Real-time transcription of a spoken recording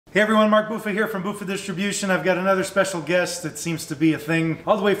Hey everyone, Mark Buffa here from Buffa Distribution. I've got another special guest that seems to be a thing.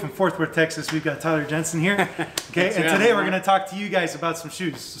 All the way from Fort Worth, Texas, we've got Tyler Jensen here. Okay, and today we're going to talk to you guys about some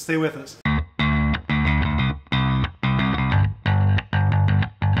shoes, so stay with us.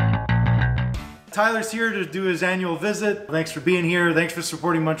 Tyler's here to do his annual visit. Thanks for being here. Thanks for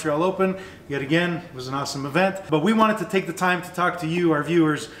supporting Montreal Open. Yet again, it was an awesome event. But we wanted to take the time to talk to you, our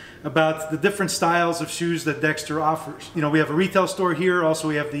viewers, about the different styles of shoes that Dexter offers. You know, we have a retail store here. Also,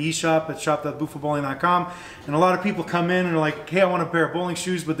 we have the e-shop at shop.buffabowling.com. And a lot of people come in and are like, hey, I want a pair of bowling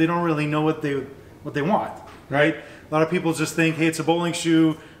shoes, but they don't really know what they want, right? A lot of people just think, hey, it's a bowling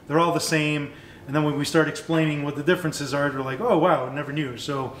shoe. They're all the same. And then when we start explaining what the differences are, they're like, oh, wow, I never knew.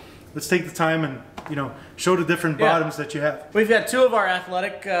 So let's take the time and, you know, show the different bottoms that you have. We've got two of our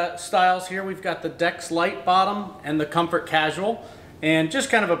athletic styles here. We've got the Dex Light bottom and the Comfort Casual. And just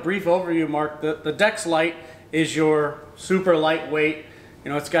kind of a brief overview, Mark, the Dex Light is your super lightweight.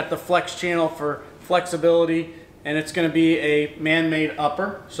 You know, it's got the flex channel for flexibility, and it's going to be a man-made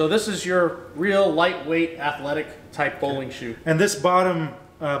upper. So this is your real lightweight athletic type bowling shoe. And this bottom,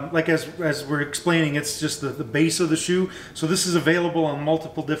 like as we're explaining, it's just the base of the shoe. So this is available on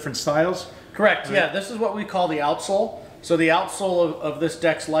multiple different styles. Correct, right? Yeah, this is what we call the outsole. So the outsole of this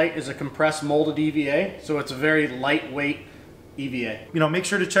Dex Light is a compressed molded EVA, so it's a very lightweight EVA. You know, make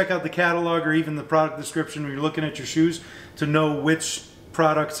sure to check out the catalog or even the product description when you're looking at your shoes to know which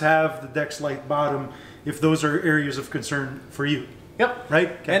products have the Dex Light bottom, if those are areas of concern for you. Yep.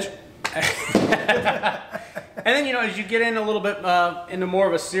 Right? Catch. And then, you know, as you get in a little bit into more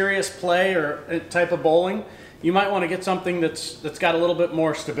of a serious play or type of bowling, you might want to get something that's got a little bit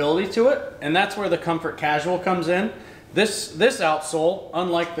more stability to it, and that's where the Comfort Casual comes in. This outsole,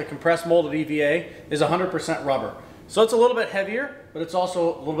 unlike the compressed molded EVA, is 100% rubber. So it's a little bit heavier, but it's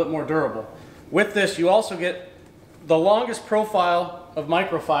also a little bit more durable. With this, you also get the longest profile of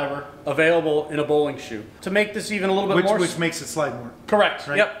microfiber available in a bowling shoe. To make this even a little bit more... Which makes it slide more. Correct.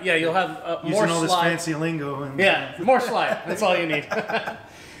 Right? Yep. Yeah, you'll have more slide. Using all this fancy lingo. And, yeah, more slide. That's all you need.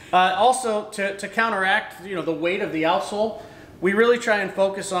 Also, to counteract, you know, the weight of the outsole, we really try and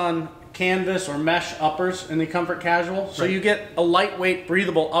focus on canvas or mesh uppers in the Comfort Casual. So you get a lightweight,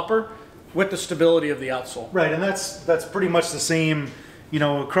 breathable upper with the stability of the outsole. Right, and that's pretty much the same, you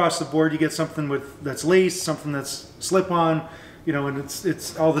know, across the board. You get something that's laced, something that's slip-on, you know, and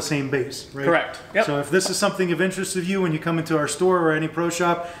it's all the same base, right? Correct. Yep. So if this is something of interest of you when you come into our store or any pro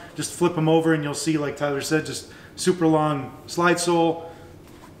shop, just flip them over and you'll see, like Tyler said, just super long slide sole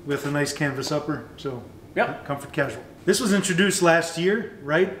with a nice canvas upper. So yep. Comfort Casual. This was introduced last year,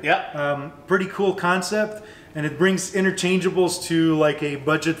 right? Yeah. Pretty cool concept. And it brings interchangeables to like a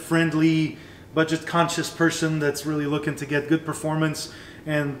budget-friendly, budget-conscious person that's really looking to get good performance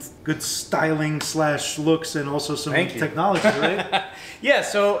and good styling / looks and also some technology, right? Yeah,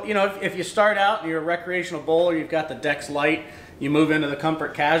 so, you know, if you start out and you're a recreational bowler, you've got the Dex Light, you move into the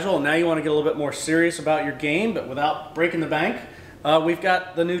Comfort Casual, and now you want to get a little bit more serious about your game, but without breaking the bank, we've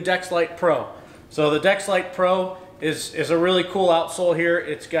got the new Dex Light Pro. So the Dex Light Pro is a really cool outsole here.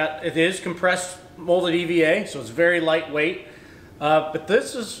 It is compressed molded EVA, so it's very lightweight. But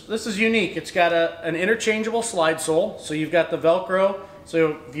this is unique. It's got an interchangeable slide sole, so you've got the Velcro.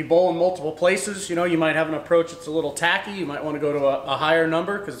 So if you bowl in multiple places, you know, you might have an approach that's a little tacky. You might want to go to a higher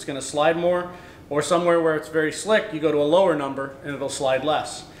number because it's going to slide more. Or somewhere where it's very slick, you go to a lower number and it'll slide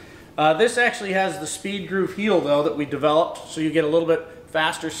less. This actually has the speed groove heel though that we developed, so you get a little bit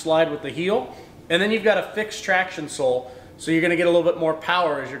faster slide with the heel. And then you've got a fixed traction sole, so you're going to get a little bit more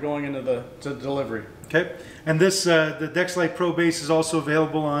power as you're going into the delivery. Okay, and this the Dex Light Pro base is also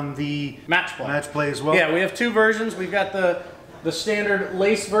available on the Match Play as well. Yeah, we have two versions. We've got the standard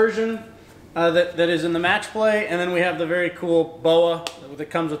lace version that is in the Match Play, and then we have the very cool BOA that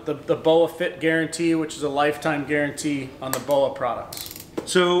comes with the BOA Fit Guarantee, which is a lifetime guarantee on the BOA products.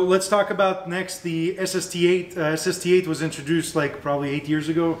 So let's talk about next the SST8. SST8 was introduced like probably 8 years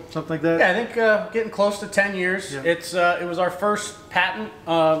ago, something like that. Yeah, I think getting close to 10 years. Yeah. It was our first patent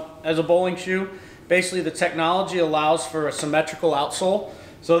as a bowling shoe. Basically, the technology allows for a symmetrical outsole.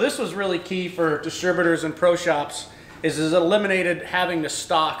 So this was really key for distributors and pro shops. Is it eliminated having to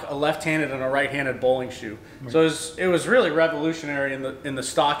stock a left-handed and a right-handed bowling shoe. Right. So it was really revolutionary in the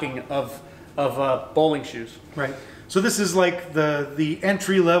stocking of bowling shoes. Right. So this is like the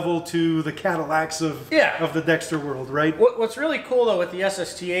entry level to the Cadillacs of the Dexter world, right? What's really cool though with the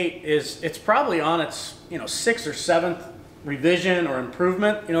SST8 is it's probably on its 6th or 7th revision or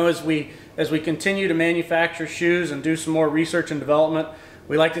improvement. You know, as we continue to manufacture shoes and do some more research and development,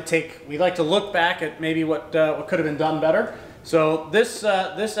 we like to look back at maybe what could have been done better. So this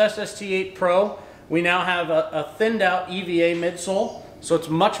SST8 Pro, we now have a thinned out EVA midsole. so it's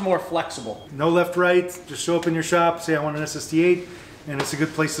much more flexible. No left, right, just show up in your shop, say I want an SST8, and it's a good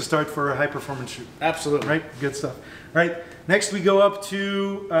place to start for a high performance shoe. Absolutely. Right, good stuff. All right, next we go up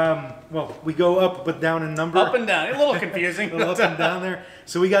to, well, we go up but down in number. Up and down, a little confusing. A little up and down there.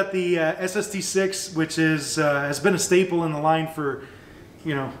 So we got the SST6, which is has been a staple in the line for,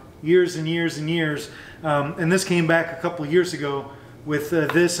 you know, years and years and years. And this came back a couple years ago with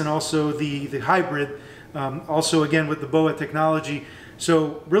this and also the hybrid, also again with the BOA technology.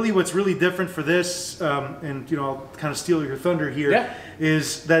 So really what's really different for this, and you know, I'll kind of steal your thunder here,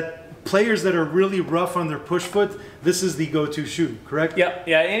 is that players that are really rough on their push foot, this is the go-to shoe, correct? Yep,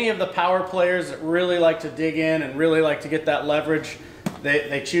 yeah, any of the power players that really like to dig in and really like to get that leverage,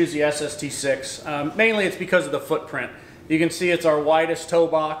 they choose the SST6. Mainly it's because of the footprint. You can see it's our widest toe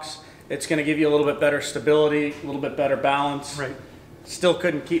box. It's going to give you a little bit better stability, a little bit better balance. Right. Still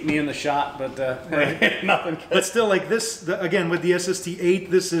couldn't keep me in the shot, but right. Nothing could. But still, like this, again, with the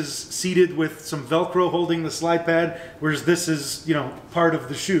SST8, this is seated with some Velcro holding the slide pad, whereas this is, you know, part of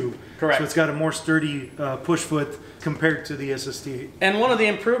the shoe. Correct. So it's got a more sturdy push foot compared to the SST8. And one of the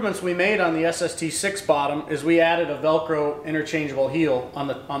improvements we made on the SST6 bottom is we added a Velcro interchangeable heel on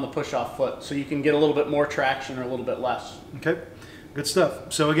the push-off foot, so you can get a little bit more traction or a little bit less. Okay, good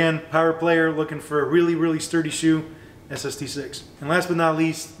stuff. So again, power player looking for a really, really sturdy shoe, SST6. And last but not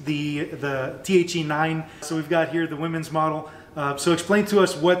least, the THE9. So we've got here the women's model. So explain to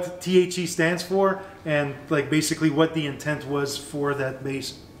us what THE stands for and like basically what the intent was for that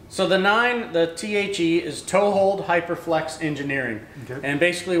base. So the 9, the THE, is toe hold hyperflex engineering. Okay. And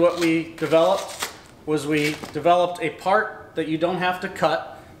basically what we developed was we developed a part that you don't have to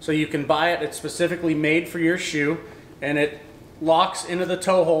cut, so you can buy it. It's specifically made for your shoe, and it locks into the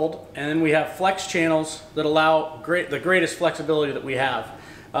toe hold, and then we have flex channels that allow the greatest flexibility that we have.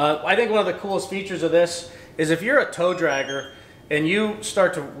 I think one of the coolest features of this is if you're a toe dragger and you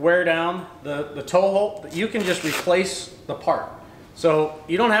start to wear down the toe hold, you can just replace the part. So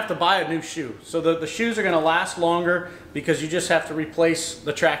you don't have to buy a new shoe. So the shoes are going to last longer because you just have to replace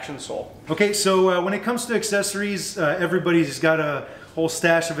the traction sole. Okay, so when it comes to accessories, everybody's got a whole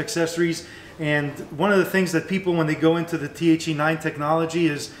stash of accessories. And one of the things that people, when they go into the THE9 technology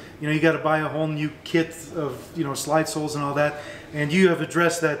is, you know, you got to buy a whole new kit of, you know, slide soles and all that. And you have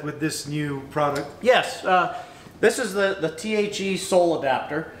addressed that with this new product. Yes, this is the THE sole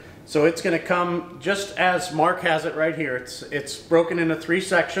adapter. So it's going to come just as Mark has it right here. It's broken into 3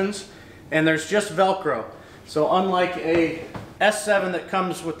 sections, and there's just Velcro. So unlike a S7 that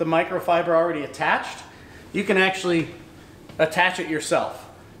comes with the microfiber already attached, you can actually attach it yourself.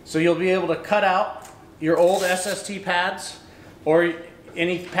 So you'll be able to cut out your old SST pads or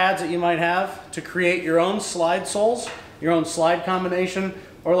any pads that you might have to create your own slide soles, your own slide combination,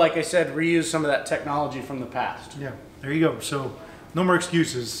 or like I said, reuse some of that technology from the past. Yeah, there you go. So no more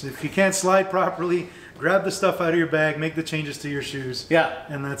excuses. If you can't slide properly, grab the stuff out of your bag, make the changes to your shoes. Yeah.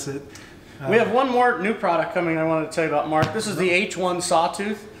 And that's it. We have one more new product coming I wanted to tell you about, Mark. This is the H1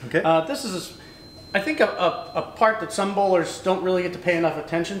 sawtooth. Okay. This is, I think, a part that some bowlers don't really get to pay enough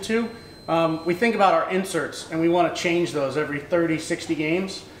attention to. We think about our inserts, and we want to change those every 30, 60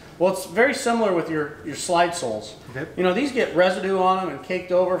 games. Well, it's very similar with your slide soles. Okay. You know, these get residue on them and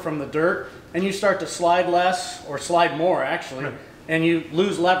caked over from the dirt, and you start to slide less, or slide more, actually. Right. And you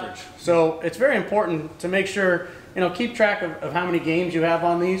lose leverage. So it's very important to make sure, you know, keep track of how many games you have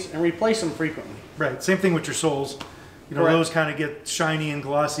on these and replace them frequently. Right, same thing with your soles. You know, Correct. Those kind of get shiny and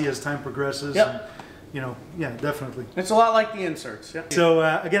glossy as time progresses. Yep. And, you know, yeah, definitely. It's a lot like the inserts. Yep. So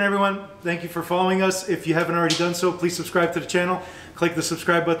again, everyone, thank you for following us. If you haven't already done so, please subscribe to the channel. Click the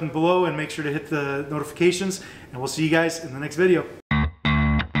subscribe button below and make sure to hit the notifications. And we'll see you guys in the next video.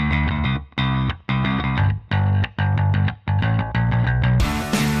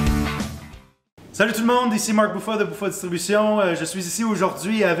 Salut tout le monde, ici Marc Bouffa de Bouffa Distribution. Je suis ici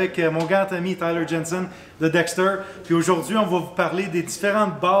aujourd'hui avec mon grand ami Tyler Jensen de Dexter. Puis aujourd'hui, on va vous parler des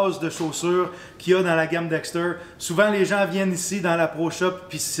différentes bases de chaussures qu'il y a dans la gamme Dexter. Souvent, les gens viennent ici dans la Pro Shop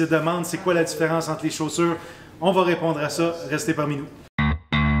puis se demandent c'est quoi la différence entre les chaussures. On va répondre à ça. Restez parmi nous.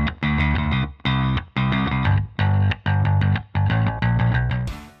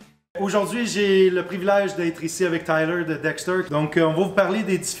 Aujourd'hui, j'ai le privilège d'être ici avec Tyler de Dexter. Donc, on va vous parler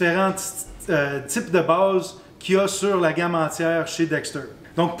des différents types de bases qu'il y a sur la gamme entière chez Dexter.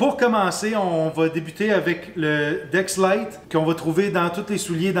 Donc, pour commencer, on va débuter avec le Dex Light qu'on va trouver dans tous les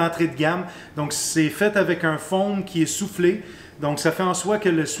souliers d'entrée de gamme. Donc, c'est fait avec un foam qui est soufflé. Donc, ça fait en soi que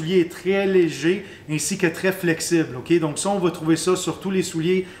le soulier est très léger ainsi que très flexible. Okay? Donc, ça, on va trouver ça sur tous les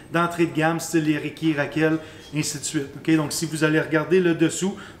souliers d'entrée de gamme, style les Ricky, Raquel, ainsi de suite. Okay? Donc, si vous allez regarder le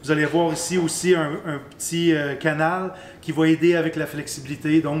dessous, vous allez voir ici aussi un petit canal qui va aider avec la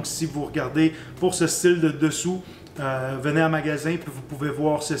flexibilité. Donc, si vous regardez pour ce style de dessous, venez en magasin puis vous pouvez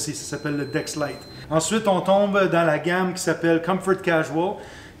voir ceci. Ça s'appelle le Dex Light. Ensuite, on tombe dans la gamme qui s'appelle Comfort Casual,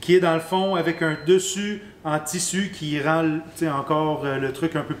 qui est dans le fond avec un dessus en tissu qui rend encore le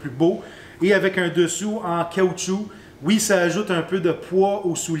truc un peu plus beau, et avec un dessous en caoutchouc. Oui, ça ajoute un peu de poids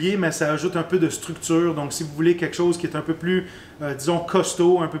au soulier, mais ça ajoute un peu de structure. Donc, si vous voulez quelque chose qui est un peu plus, disons,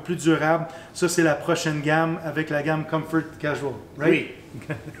 costaud, un peu plus durable, ça, c'est la prochaine gamme avec la gamme Comfort Casual. Right? Oui.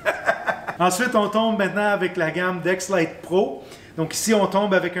 Ensuite, on tombe maintenant avec la gamme Dex Light Pro. Donc, ici, on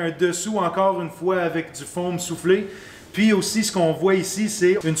tombe avec un dessous, encore une fois, avec du foam soufflé. Puis aussi, ce qu'on voit ici,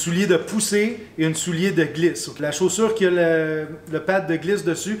 c'est une soulier de poussée et une soulier de glisse. Donc, la chaussure qui a le pad de glisse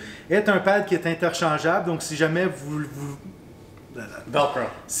dessus est un pad qui est interchangeable. Donc, si jamais Velcro.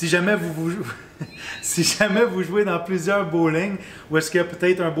 Si jamais vous jouez dans plusieurs bowling, ou est-ce que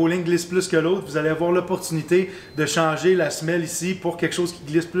peut-être un bowling glisse plus que l'autre, vous allez avoir l'opportunité de changer la semelle ici pour quelque chose qui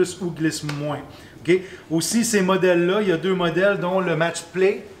glisse plus ou glisse moins. Okay? Aussi, ces modèles-là, il y a deux modèles, dont le Match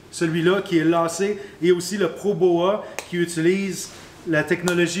Play, celui-là qui est lacé, et aussi le Pro Boa qui utilise la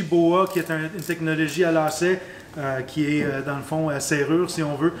technologie Boa, qui est une technologie à lacet, qui est dans le fond à serrure si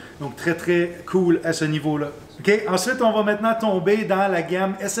on veut. Donc très très cool à ce niveau-là. Okay? Ensuite, on va maintenant tomber dans la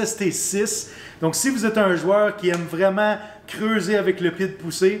gamme SST6. Donc si vous êtes un joueur qui aime vraiment creuser avec le pied de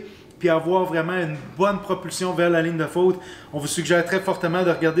poussée, puis avoir vraiment une bonne propulsion vers la ligne de faute, on vous suggère très fortement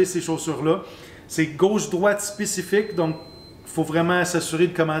de regarder ces chaussures-là. C'est gauche-droite spécifique, donc il faut vraiment s'assurer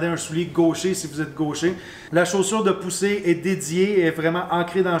de commander un soulier gaucher si vous êtes gaucher. La chaussure de poussée est dédiée, est vraiment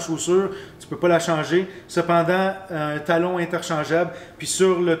ancrée dans la chaussure. Tu ne peux pas la changer. Cependant, un talon interchangeable. Puis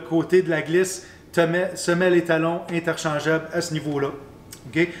sur le côté de la glisse, semelle et talons interchangeables à ce niveau-là.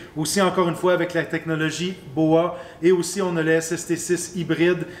 Okay? Aussi, encore une fois, avec la technologie BOA. Et aussi, on a le SST6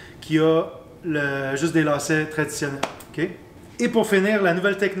 hybride qui a juste des lacets traditionnels. Okay? Et pour finir, la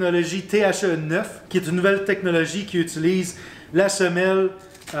nouvelle technologie THE9, qui est une nouvelle technologie qui utilise la semelle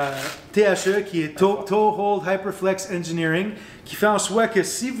THE, qui est Toe Hold Hyperflex Engineering, qui fait en soi que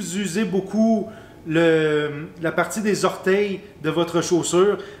si vous usez beaucoup la partie des orteils de votre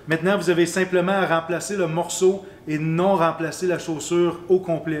chaussure, maintenant vous avez simplement à remplacer le morceau et non remplacer la chaussure au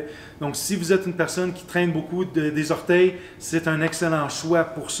complet. Donc si vous êtes une personne qui traîne beaucoup des orteils, c'est un excellent choix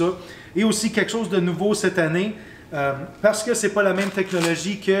pour ça. Et aussi quelque chose de nouveau cette année, parce que ce n'est pas la même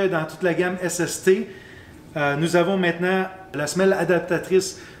technologie que dans toute la gamme SST, nous avons maintenant la semelle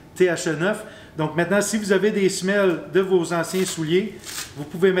adaptatrice THE9. Donc maintenant, si vous avez des semelles de vos anciens souliers, vous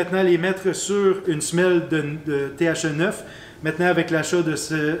pouvez maintenant les mettre sur une semelle de THE9, maintenant avec l'achat de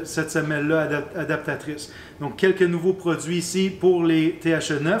cette semelle-là adaptatrice. Donc quelques nouveaux produits ici pour les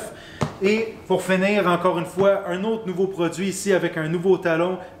THE9. Et pour finir, encore une fois, un autre nouveau produit ici avec un nouveau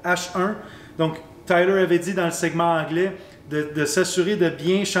talon H1. Donc Tyler avait dit dans le segment anglais de s'assurer de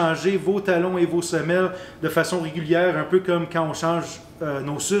bien changer vos talons et vos semelles de façon régulière, un peu comme quand on change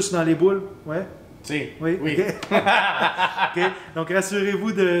nos suces dans les boules. Ouais? Si. Oui? Oui. Okay. Okay. Donc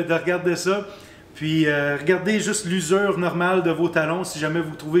rassurez-vous de regarder ça. Puis regardez juste l'usure normale de vos talons. Si jamais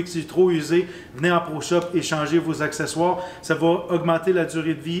vous trouvez que c'est trop usé, venez en Pro Shop et changez vos accessoires. Ça va augmenter la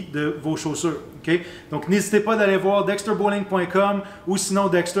durée de vie de vos chaussures. Okay? Donc n'hésitez pas d'aller voir dexterbowling.com ou sinon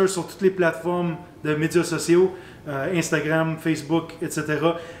Dexter sur toutes les plateformes de médias sociaux, Instagram, Facebook, etc.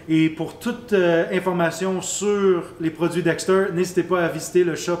 Et pour toute information sur les produits Dexter, n'hésitez pas à visiter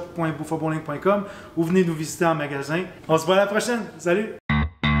le shop.bouffabowling.com ou venez nous visiter en magasin. On se voit à la prochaine. Salut!